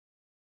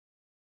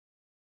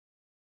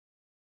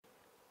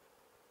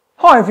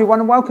Hi everyone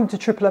and welcome to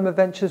Triple M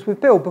Adventures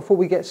with Bill. Before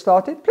we get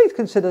started, please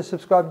consider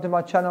subscribing to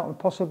my channel and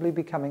possibly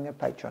becoming a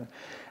patron.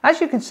 As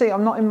you can see,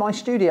 I'm not in my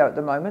studio at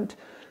the moment,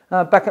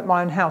 back at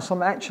my own house.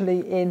 I'm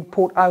actually in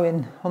Port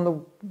Owen on the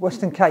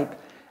Western Cape,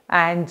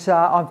 and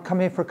I've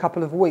come here for a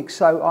couple of weeks,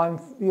 so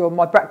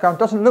my background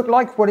doesn't look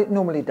like what it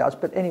normally does,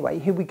 but anyway,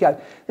 here we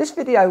go. This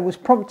video was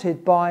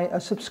prompted by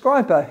a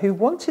subscriber who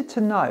wanted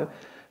to know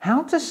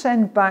how to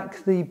send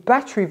back the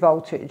battery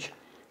voltage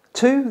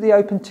to the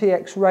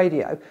OpenTX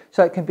radio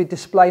so it can be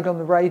displayed on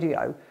the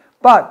radio,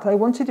 but they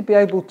wanted to be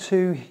able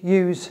to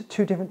use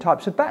two different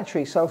types of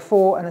batteries, so a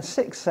 4 and a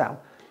 6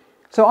 cell.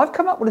 So I've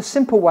come up with a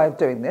simple way of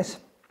doing this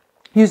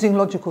using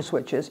logical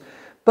switches,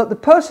 but the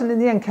person in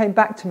the end came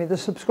back to me, the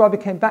subscriber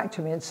came back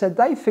to me and said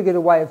they figured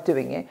a way of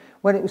doing it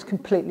when it was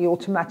completely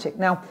automatic.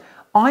 Now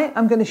I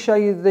am going to show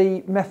you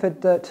the method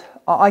that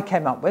I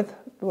came up with,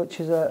 which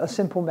is a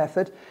simple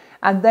method.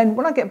 And then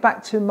when I get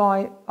back to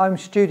my home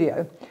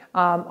studio,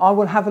 I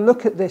will have a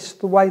look at this,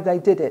 the way they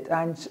did it,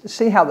 and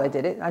see how they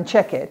did it and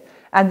check it,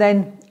 and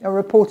then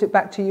report it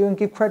back to you and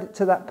give credit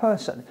to that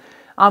person.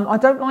 I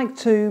don't like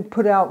to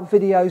put out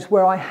videos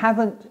where I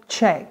haven't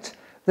checked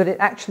that it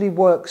actually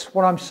works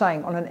what I'm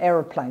saying on an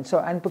aeroplane.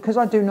 And because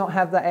I do not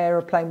have that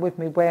aeroplane with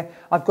me where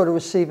I've got a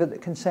receiver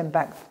that can send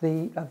back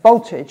the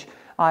voltage,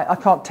 I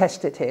can't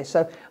test it here.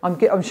 So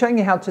I'm showing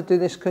you how to do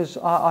this because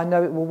I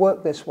know it will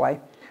work this way.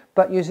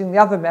 But using the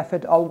other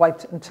method, I'll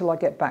wait until I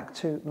get back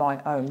to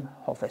my own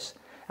office,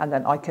 and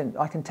then I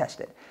can test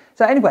it.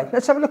 So anyway,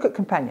 let's have a look at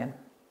Companion.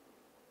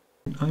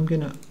 I'm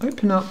going to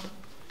open up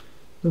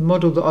the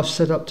model that I've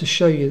set up to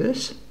show you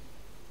this.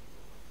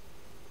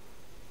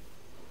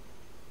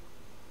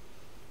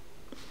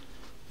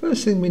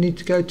 First thing we need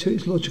to go to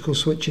is logical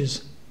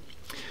switches.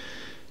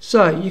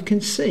 So you can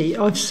see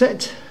I've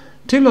set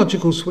two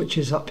logical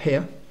switches up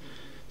here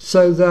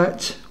so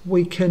that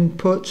we can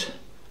put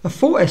a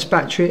 4S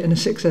battery and a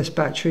 6S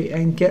battery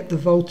and get the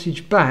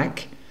voltage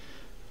back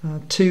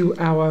to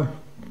our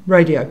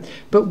radio.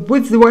 But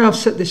with the way I've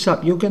set this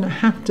up, you're going to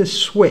have to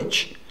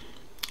switch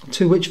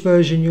to which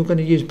version you're going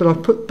to use. But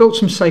I've built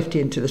some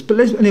safety into this. But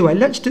anyway,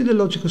 let's do the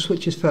logical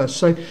switches first.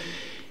 So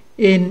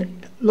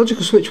in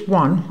logical switch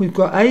 1, we've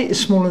got A is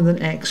smaller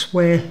than X,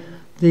 where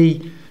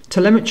the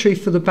telemetry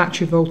for the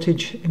battery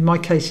voltage, in my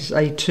case, is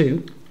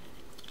A2.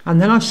 And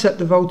then I've set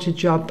the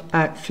voltage up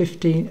at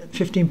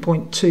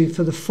 15.2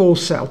 for the 4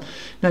 cell.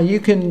 Now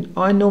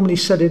I normally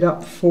set it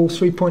up for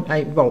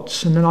 3.8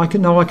 volts, and then I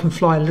can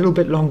fly a little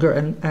bit longer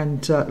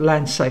and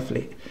land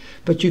safely.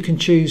 But you can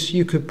choose,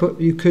 you could put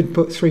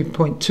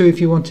 3.2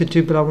 if you wanted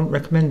to, but I wouldn't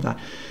recommend that.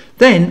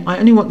 Then I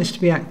only want this to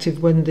be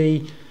active when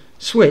the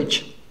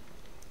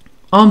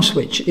arm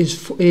switch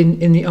is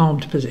in the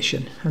armed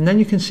position. And then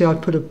you can see I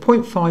put a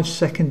 0.5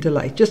 second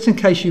delay, just in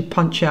case you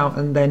punch out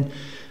and then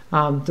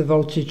the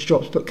voltage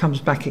drops but comes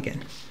back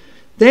again.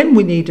 Then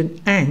we need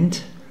an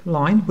AND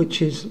line,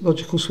 which is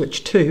logical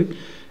switch 2,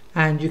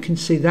 and you can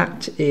see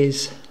that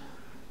is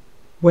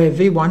where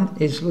V1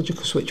 is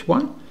logical switch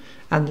 1,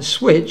 and the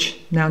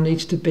switch now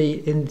needs to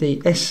be in the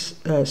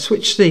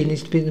switch C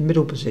needs to be in the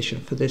middle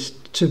position for this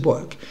to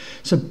work.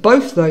 So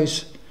both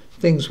those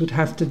things would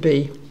have to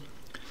be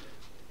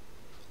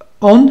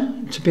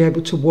on to be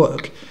able to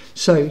work.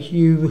 So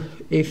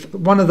if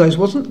one of those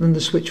wasn't, then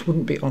the switch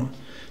wouldn't be on.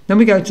 Then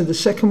we go to the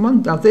second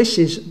one. Now this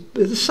is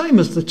the same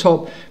as the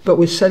top, but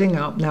we're setting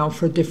up now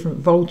for a different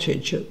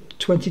voltage at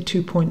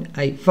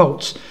 22.8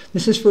 volts.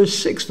 This is for a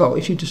 6 volt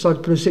if you decide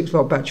to put a 6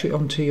 volt battery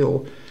onto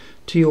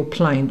your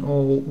plane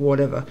or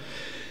whatever.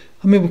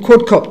 I mean, with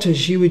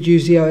quadcopters you would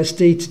use the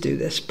OSD to do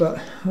this,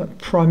 but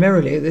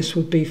primarily this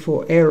would be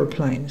for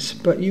aeroplanes.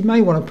 But you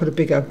may want to put a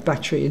bigger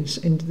battery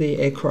into the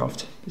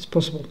aircraft. It's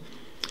possible.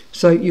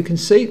 So you can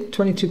see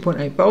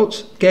 22.8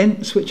 volts. Again,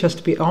 the switch has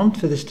to be on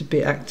for this to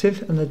be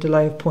active, and the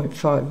delay of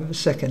 0.5 of a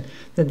second.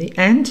 Then the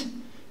AND,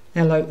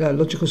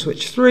 logical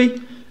switch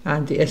 3,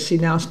 and the SC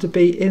now has to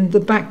be in the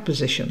back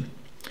position.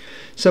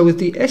 So with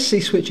the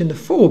SC switch in the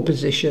forward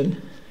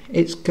position,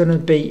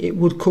 it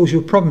would cause you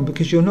a problem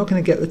because you're not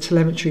going to get the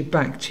telemetry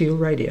back to your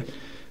radio.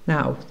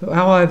 Now,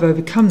 how I've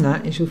overcome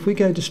that is if we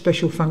go to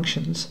special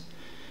functions,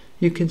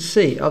 you can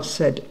see I've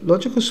said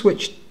logical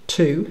switch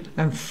 2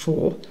 and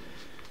 4.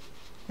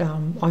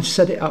 I've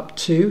set it up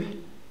to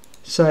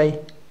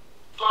say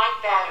flight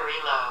battery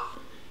low.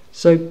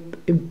 So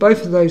in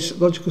both of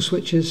those logical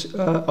switches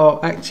are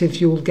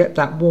active, you'll get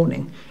that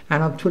warning,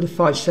 and I've put a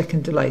 5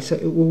 second delay so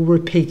it will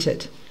repeat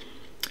it.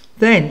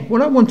 Then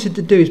what I wanted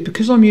to do is,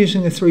 because I'm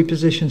using a 3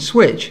 position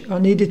switch, I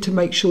needed to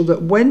make sure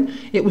that when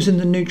it was in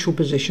the neutral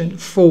position,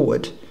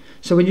 forward,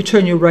 so when you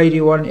turn your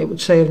radio on it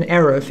would say an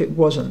error if it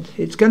wasn't.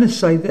 It's going to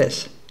say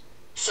this: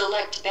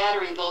 select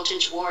battery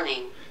voltage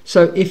warning.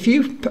 So if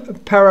you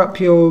power up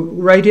your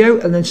radio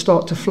and then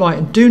start to fly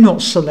and do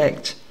not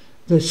select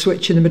the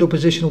switch in the middle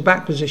position or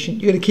back position,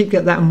 you're going to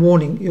get that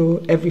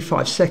warning every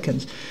 5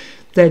 seconds.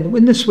 Then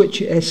when the switch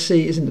SC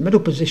is in the middle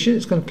position,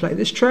 it's going to play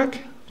this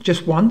track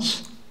just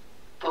once.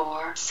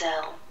 4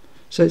 cell.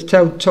 So it's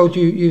told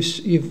you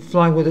you're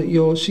flying with it.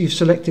 You've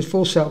selected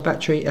 4-cell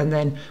battery, and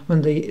then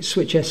when the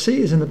switch SC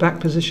is in the back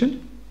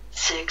position,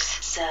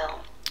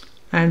 6-cell.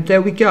 And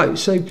there we go.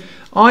 So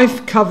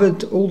I've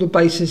covered all the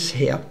bases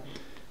here.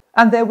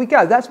 And there we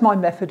go. That's my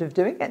method of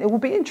doing it. It will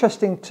be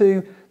interesting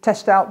to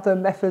test out the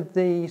method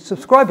the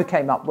subscriber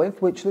came up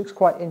with, which looks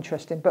quite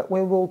interesting. But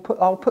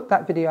I'll put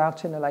that video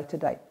out in a later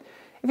date.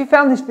 If you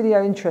found this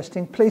video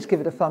interesting, please give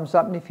it a thumbs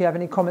up. And if you have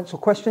any comments or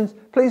questions,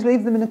 please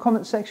leave them in the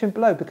comment section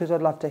below, because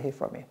I'd love to hear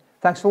from you.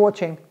 Thanks for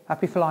watching.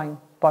 Happy flying.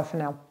 Bye for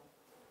now.